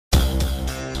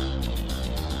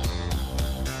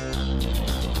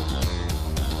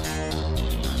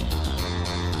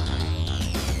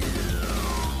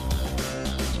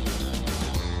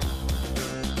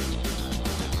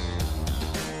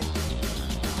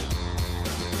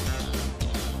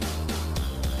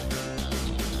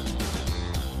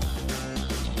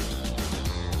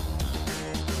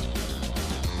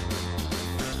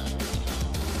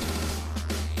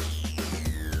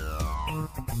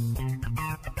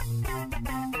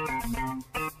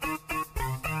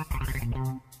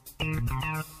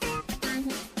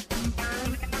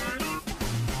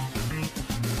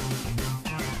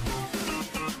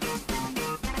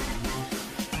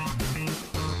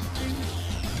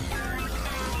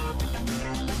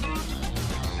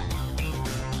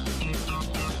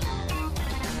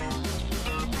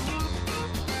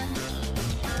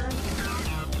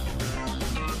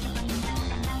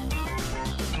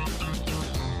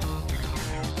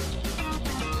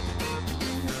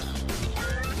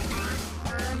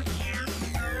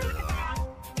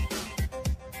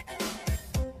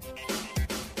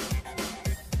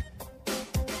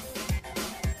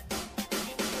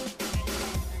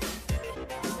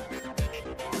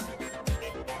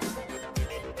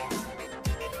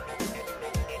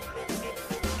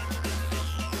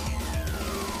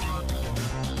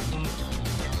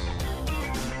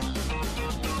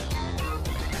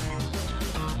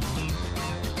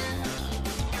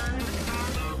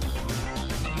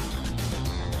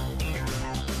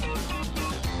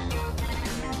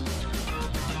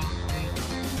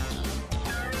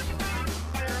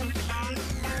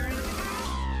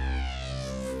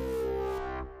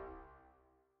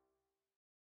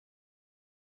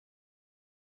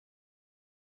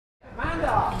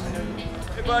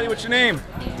Hey buddy, what's your name?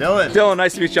 Dylan. Dylan,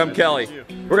 nice to meet you. I'm Kelly.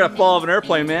 We're gonna fall off an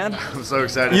airplane, man. I'm so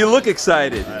excited. You look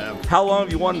excited. I am. How long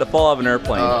have you wanted to fall off an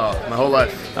airplane? My whole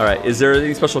life. All right. Is there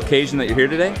any special occasion that you're here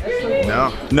today?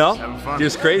 No. No? Just having fun. You're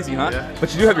just crazy, huh? Yeah.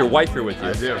 But you do have your wife here with you.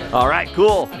 I do. All right,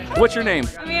 cool. What's your name?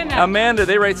 Amanda. Amanda.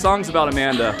 They write songs about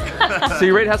Amanda. So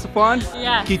you ready to have some fun?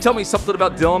 Yeah. Can you tell me something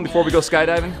about Dylan before we go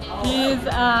skydiving? He's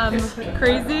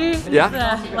crazy.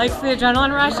 Yeah? He likes the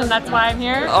adrenaline rush, and that's why I'm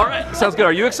here. All right. Sounds good.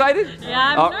 Are you excited?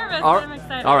 Yeah, I'm nervous, but I'm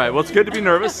excited. All right. Well, it's good to be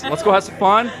nervous. Let's go have some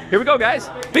fun. Here we go, guys.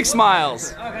 Big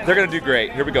smiles. They're gonna do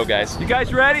great. Here we go, guys. You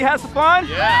guys ready? Have some fun?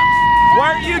 Yeah.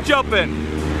 Why aren't you jumping?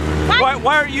 Why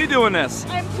aren't you doing this?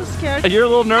 I'm too scared. You're a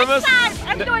little nervous? Next time.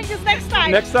 I'm doing this next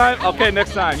time. Next time? Okay,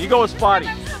 next time. You go with Spotty.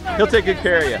 He'll take good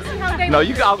care of you. No,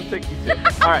 I'll take you too.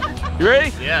 All right. You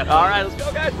ready? Yeah. All right, let's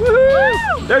go, guys.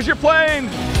 Woohoo! There's your plane.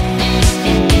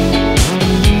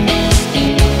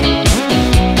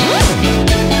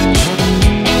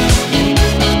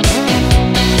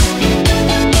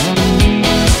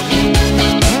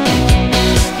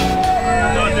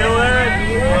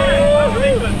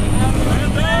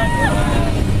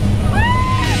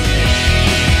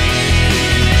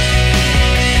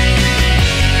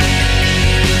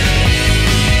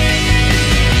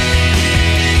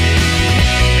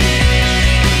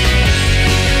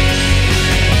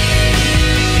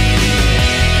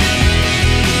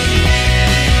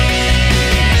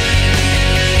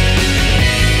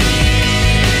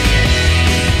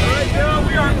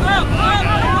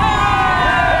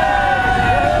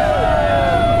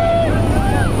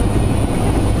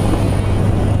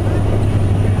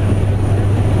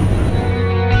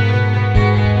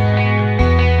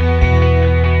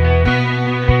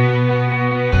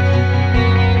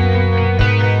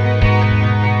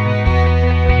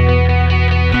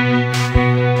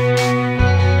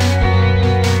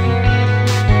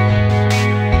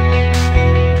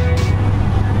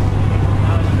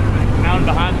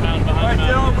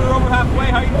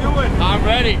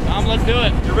 Let's do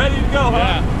it. You're ready to go, huh?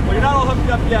 Yeah. Well, you're not all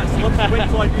hooked up yet, so let's wait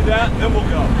until I do that, then we'll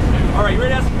go. All right, you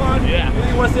ready to have some fun? Yeah.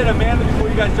 Anything you want to say to Amanda before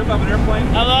you guys jump off an airplane?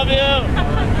 I love you.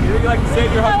 Anything you'd like to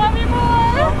say to your husband? I love you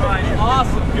more. All right,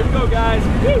 awesome. Here we go, guys.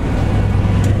 Woo. You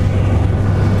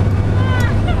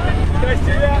guys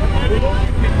see that?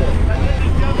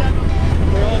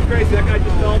 We're all crazy. That guy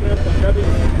just fell in the airplane. Grab it.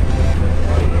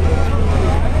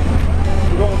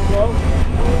 We're going slow.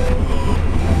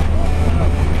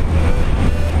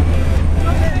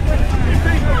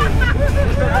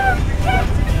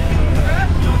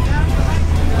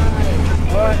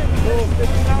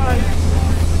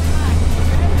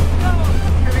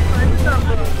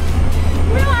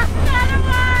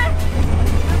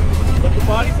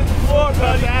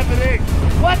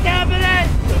 What's happening?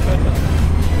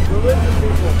 Religious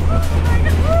people.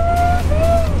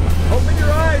 Open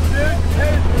your eyes, dude. You're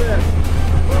headed for this.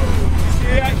 You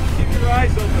see that? You keep your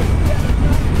eyes open.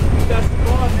 That's the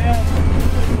fun, man.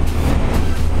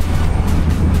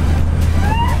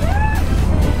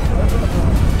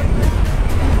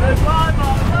 Hey, fly,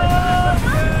 Mom.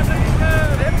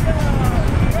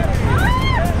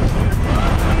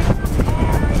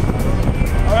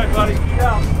 All right, buddy. Get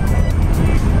out.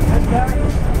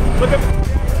 Look at me.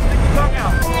 Take your tongue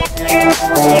out.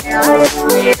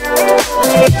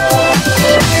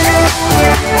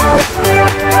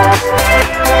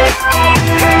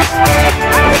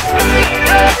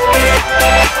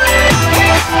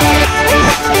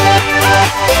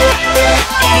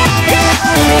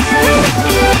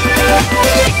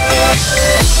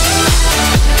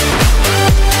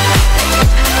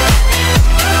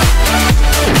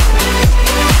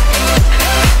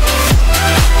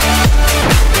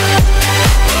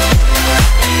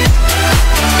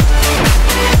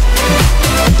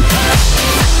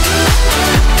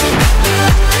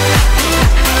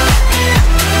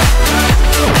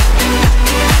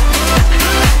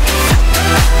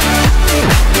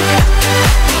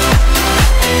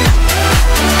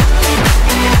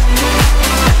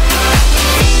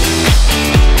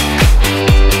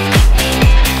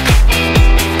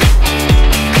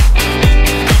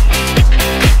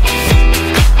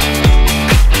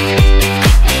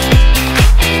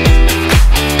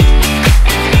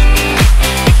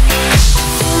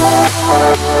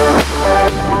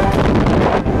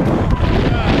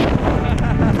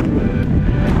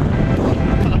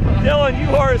 Dylan, you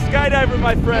are a skydiver,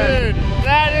 my friend. Dude,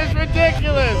 that is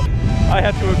ridiculous. I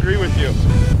have to agree with you.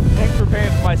 Thanks for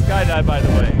paying for my skydive, by the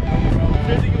way. Is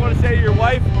there anything you want to say to your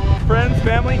wife, friends,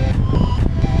 family?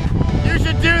 You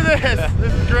should do this.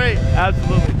 This is great.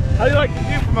 Absolutely. How do you like the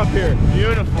view from up here?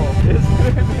 Beautiful. Isn't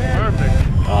it, man? Perfect.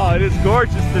 Oh, it is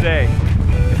gorgeous today.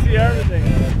 You see see everything.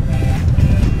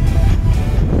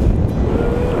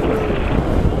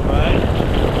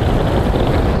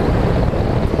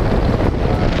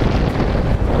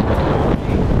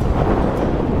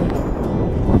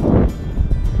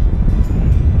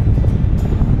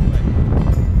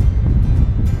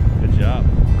 Good job.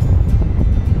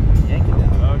 Yank it down.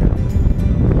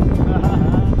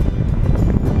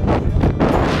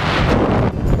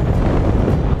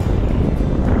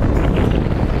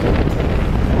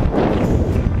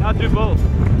 Now do both.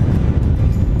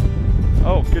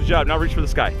 Oh, good job. Now reach for the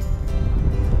sky.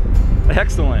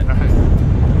 Excellent.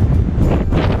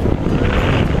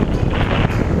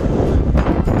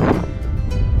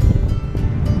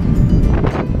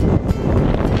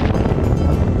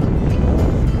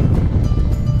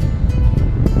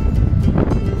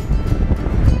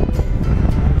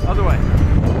 Other way.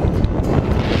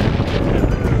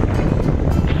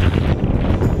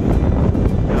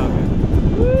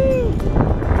 Woo!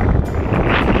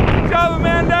 Good job,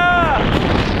 Amanda!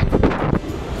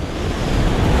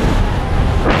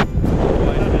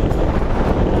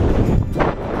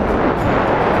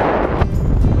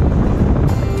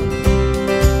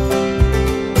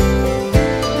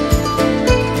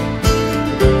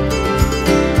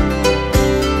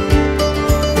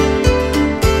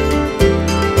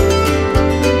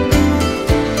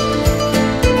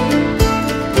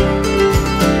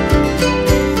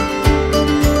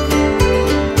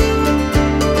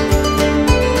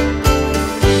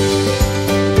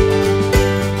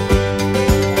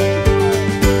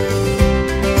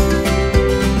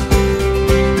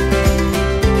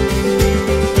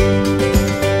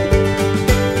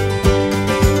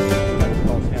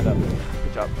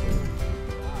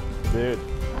 Dude,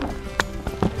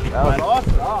 that was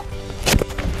awesome.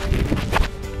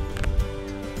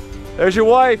 There's your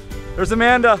wife. There's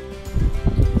Amanda.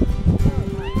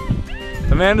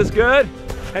 Amanda's good.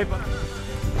 Hey,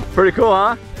 pretty cool,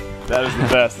 huh? That is the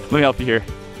best. Let me help you here.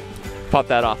 Pop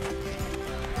that off.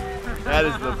 That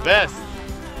is the best.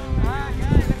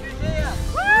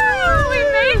 Woo! We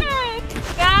made it!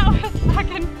 That was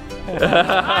fucking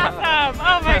awesome!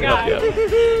 Oh my god!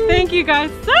 Thank you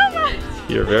guys so much!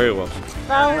 You're very welcome.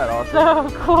 That was so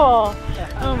cool!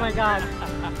 Oh my god!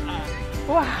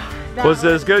 Wow! Was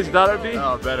it as good as you thought it would be?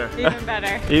 Oh, better. Even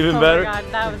better. Even oh better? My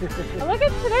god, that was. Look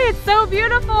at today, it's so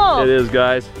beautiful! It is,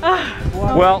 guys.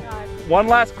 Oh well, one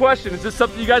last question. Is this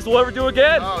something you guys will ever do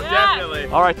again? Oh, yes. definitely.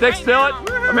 All right, thanks, Dillon.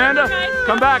 Amanda,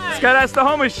 come back. Skydive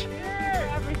Snohomish.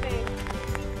 Everything.